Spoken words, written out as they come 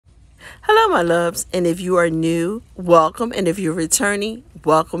Hello, my loves, and if you are new, welcome, and if you're returning,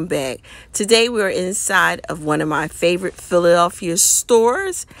 welcome back. Today we are inside of one of my favorite Philadelphia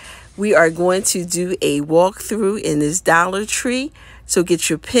stores. We are going to do a walkthrough in this Dollar Tree. So get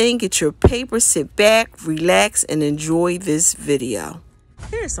your pen, get your paper, sit back, relax, and enjoy this video.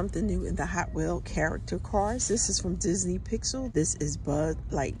 Here's something new in the Hot Wheel character cars. This is from Disney Pixel. This is Buzz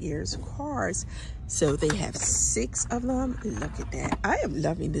Lightyear's cars. So they have 6 of them. Look at that. I am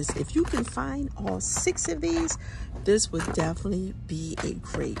loving this. If you can find all 6 of these, this would definitely be a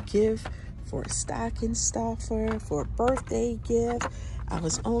great gift for a stocking stuffer, for a birthday gift. I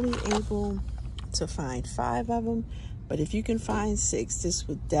was only able to find 5 of them, but if you can find 6, this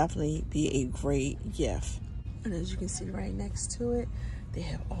would definitely be a great gift. And as you can see right next to it, they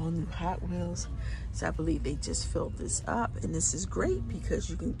have all new Hot Wheels. So I believe they just filled this up. And this is great because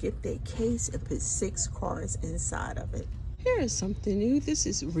you can get that case and put 6 cars inside of it. Here is something new. This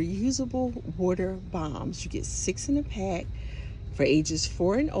is reusable water bombs. You get 6 in a pack for ages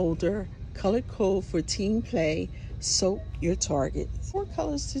 4 and older. Colored code for teen play. Soak your target. 4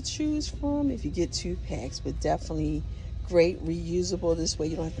 colors to choose from if you get 2 packs. But definitely great reusable. This way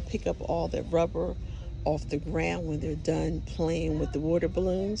you don't have to pick up all that rubber off the ground when they're done playing with the water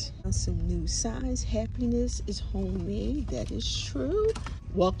balloons. Some new size. Happiness is homemade. That is true.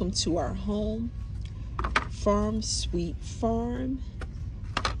 Welcome to our home. Farm Sweet Farm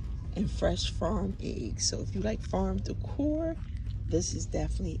and Fresh Farm Eggs. So if you like farm decor, this is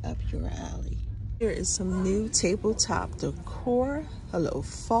definitely up your alley. Here is some new tabletop decor. Hello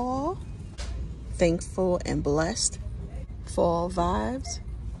fall. Thankful and blessed. Fall vibes.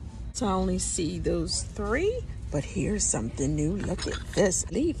 So I only see those 3, but here's something new. Look at this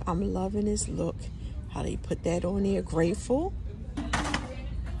leaf. I'm loving this look. How they put that on there. Grateful.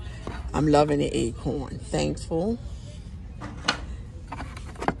 I'm loving the acorn. Thankful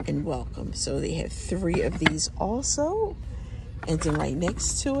and welcome. So they have 3 of these also. And then right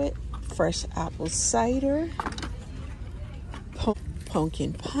next to it, fresh apple cider,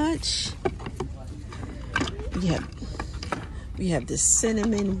 pumpkin punch. We have the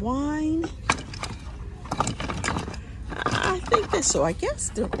cinnamon wine. I think that's so. I guess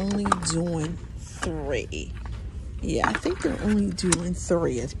they're only doing 3. Yeah, I think they're only doing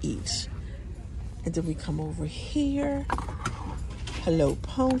 3 of each. And then we come over here. Hello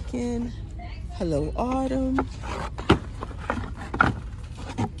pumpkin. Hello autumn.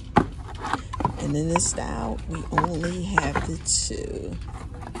 And in this style, we only have the 2.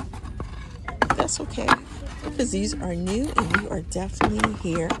 That's okay, because these are new and we are definitely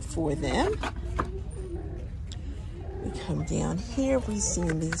here for them. We come down here, we've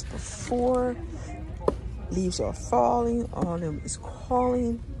seen these before. Leaves are falling, autumn is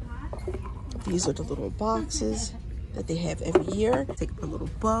calling. These are the little boxes that they have every year. Take a little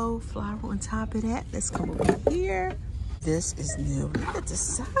bow, flower on top of that. Let's come over here. This is new. Look at the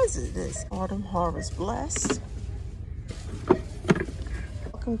size of this. Autumn harvest blessed.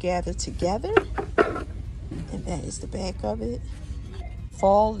 Welcome gather together. And that is the back of it.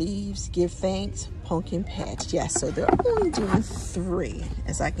 Fall leaves, give thanks, pumpkin patch. Yes, so they're only doing 3,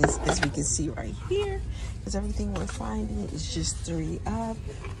 as we can see right here, because everything we're finding is just 3 of.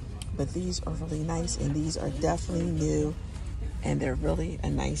 But these are really nice, and these are definitely new, and they're really a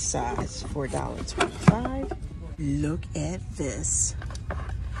nice size for $1.25. Look at this.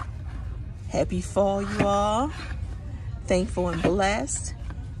 Happy fall, you all. Thankful and blessed.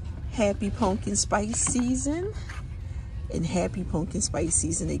 Happy pumpkin spice season, and happy pumpkin spice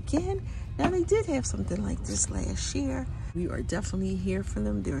season again. Now they did have something like this last year. We are definitely here for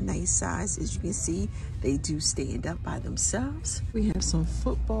them. They're a nice size. As you can see, they do stand up by themselves. We have some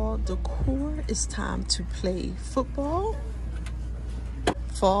football decor. It's time to play football.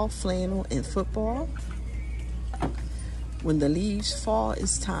 Fall flannel and football. When the leaves fall,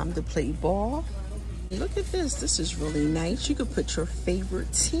 it's time to play ball. Look at this. This is really nice. You could put your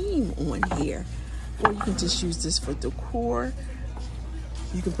favorite team on here, or you can just use this for decor.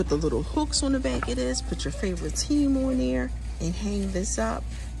 You can put the little hooks on the back of this, put your favorite team on there, and hang this up.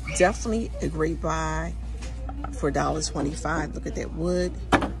 Definitely a great buy for $1.25. Look at that wood.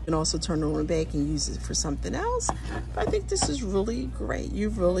 You can also turn it on the back and use it for something else. But I think this is really great. You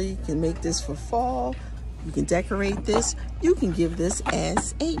really can make this for fall. You can decorate this. You can give this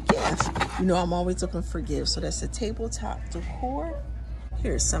as a gift. You know, I'm always looking for gifts. So that's a tabletop decor.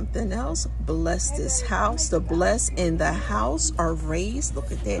 Here's something else. Bless this house. The bless in the house are raised.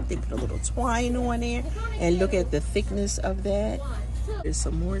 Look at that. They put a little twine on there. And look at the thickness of that. There's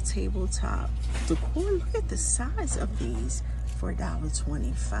some more tabletop decor. Look at the size of these for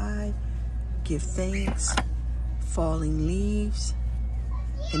 $1.25. Give thanks. Falling leaves.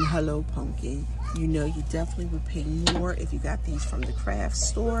 And hello, pumpkin. You know you definitely would pay more if you got these from the craft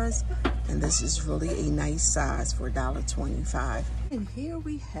stores. And this is really a nice size for $1.25. And here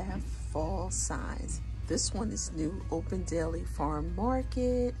we have fall signs. This one is new, open daily farm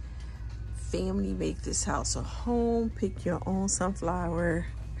market. Family make this house a home. Pick your own sunflower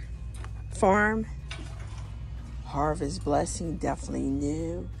farm. Harvest blessing, definitely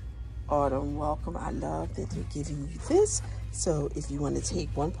new. Autumn welcome. I love that they're giving you this. So if you want to take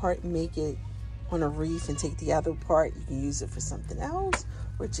one part and make it on a wreath and take the other part, you can use it for something else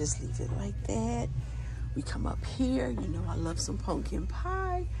or just leave it like that. We come up here. You know I love some pumpkin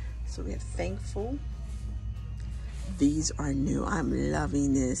pie. So we have thankful. These are new. I'm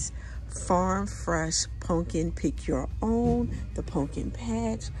loving this. Farm fresh pumpkin, pick your own. The pumpkin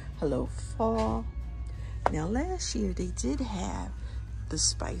patch. Hello fall. Now last year they did have the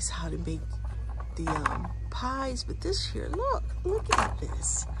spice how to make the pies, but this year look at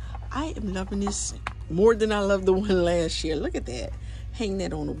this. I am loving this more than I loved the one last year. Look at that. Hang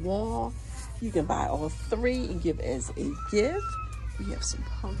that on the wall. You can buy all three and give as a gift. We have some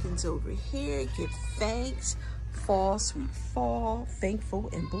pumpkins over here. Give thanks. Fall, sweet fall. Thankful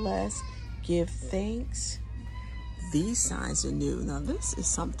and blessed. Give thanks. These signs are new. Now this is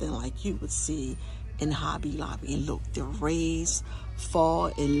something like you would see in Hobby Lobby. And look, the raised fall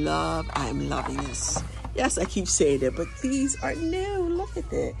in love. I am loving this. Yes, I keep saying that, but these are new. Look at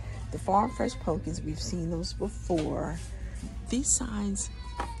that. The farm fresh pumpkins, we've seen those before. These signs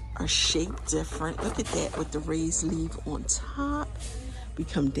are shaped different. Look at that with the raised leaf on top. We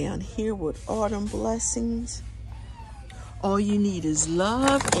come down here with autumn blessings. All you need is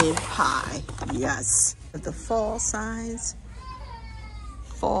love and pie. Yes. The fall signs.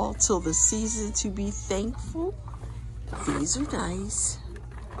 Fall till the season to be thankful. These are nice.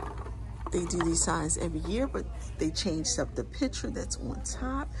 They do these signs every year, but they changed up the picture that's on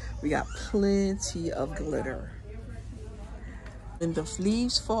top. We got plenty of glitter. When the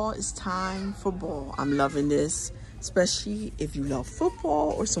leaves fall, it's time for ball. I'm loving this, especially if you love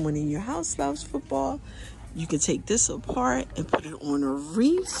football or someone in your house loves football. You can take this apart and put it on a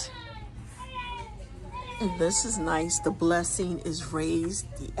wreath. And this is nice. The blessing is raised.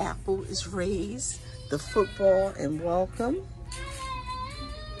 The apple is raised. The football and welcome.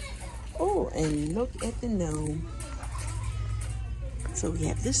 Oh, and look at the gnome. So we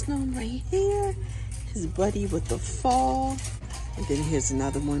have this gnome right here. His buddy with the fall. And then here's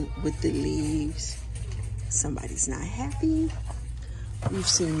another one with the leaves. Somebody's not happy. We've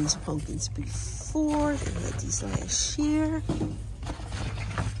seen these pumpkins before. They had these last year.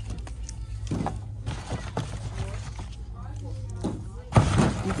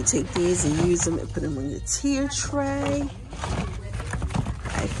 You can take these and use them and put them on your tier tray.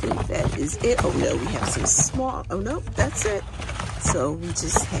 I think that is it. Oh no, we have some small, oh no, that's it. So we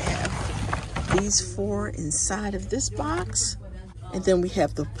just have these four inside of this box. And then we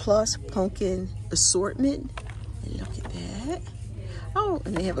have the plus pumpkin assortment. And look at that. Oh,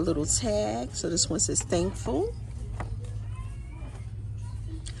 and they have a little tag. So this one says thankful.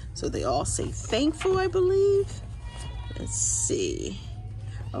 So they all say thankful, I believe. Let's see.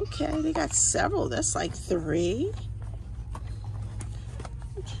 Okay, they got several. That's like 3.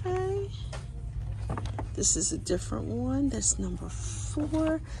 Okay. This is a different one. That's number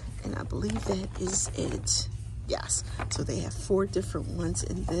 4. And I believe that is it. Yes. So they have 4 different ones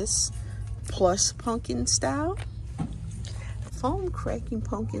in this plus pumpkin style. Foam cracking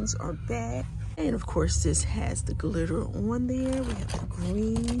pumpkins are back. And of course, this has the glitter on there. We have the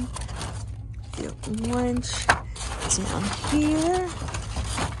green, the orange. Down here,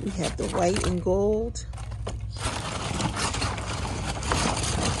 we have the white and gold.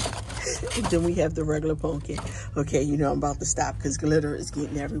 And then we have the regular pumpkin. Okay, you know I'm about to stop because glitter is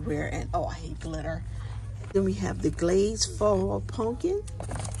getting everywhere. And oh, I hate glitter. Then we have the glazed fall pumpkin.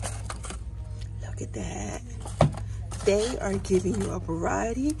 Look at that. They are giving you a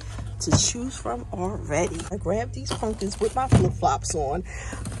variety to choose from already. I grabbed these pumpkins with my flip-flops on.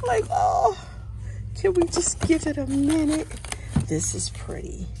 Like, oh, can we just give it a minute? This is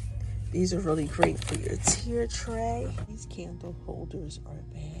pretty. These are really great for your tier tray. These candle holders are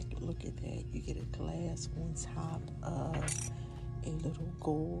back. Look at that. You get a glass on top of a little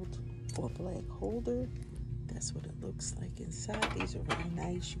gold or black holder. That's what it looks like inside. These are really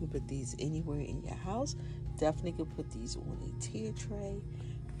nice. You can put these anywhere in your house. Definitely can put these on a tier tray.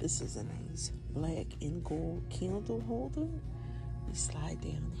 This is a nice black and gold candle holder. We slide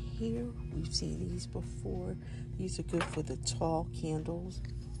down here. We've seen these before. These are good for the tall candles.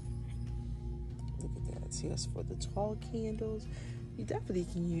 Look at that. So yes, for the tall candles. You definitely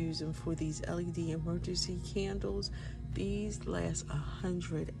can use them for these LED emergency candles. These last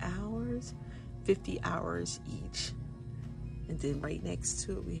 100 hours, 50 hours each. And then right next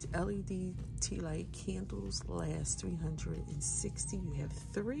to it, we have LED tea light candles, last 360. You have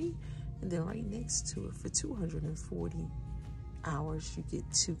 3. And then right next to it, for 240 hours, you get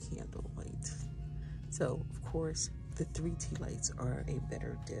 2 candle lights. So, of course, the 3 tea lights are a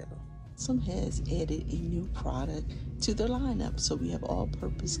better deal. Some has added a new product to their lineup. So we have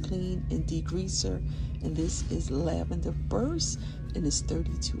all-purpose clean and degreaser, and this is lavender burst, and it's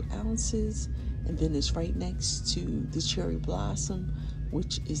 32 ounces. And then it's right next to the cherry blossom,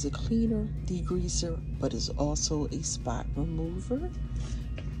 which is a cleaner degreaser, but is also a spot remover.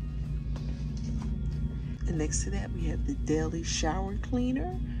 And next to that, we have the daily shower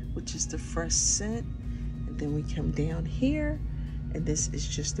cleaner, which is the fresh scent. And then we come down here, and this is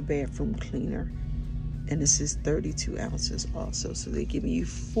just the bathroom cleaner, and this is 32 ounces also. So they're giving you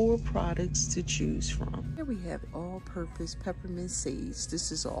 4 products to choose from. Here we have all-purpose peppermint sage.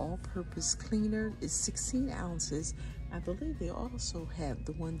 This is an all-purpose cleaner. It's 16 ounces. I believe they also have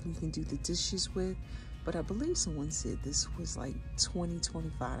the one you can do the dishes with, but I believe someone said this was like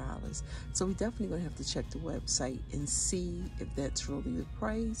 $25. So we definitely gonna have to check the website and see if that's really the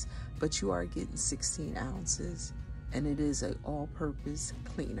price, but you are getting 16 ounces. And it is an all-purpose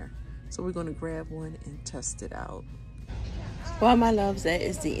cleaner. So we're gonna grab one and test it out. Well, my loves, that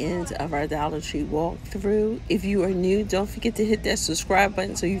is the end of our Dollar Tree walkthrough. If you are new, don't forget to hit that subscribe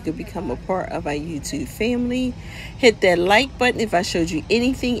button so you can become a part of our YouTube family. Hit that like button if I showed you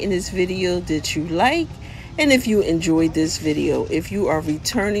anything in this video that you like. And if you enjoyed this video, if you are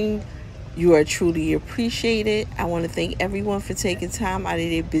returning, you are truly appreciated. I want to thank everyone for taking time out of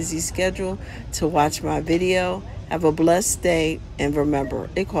their busy schedule to watch my video. Have a blessed day, and remember,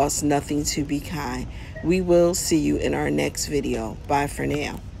 it costs nothing to be kind. We will see you in our next video. Bye for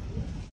now.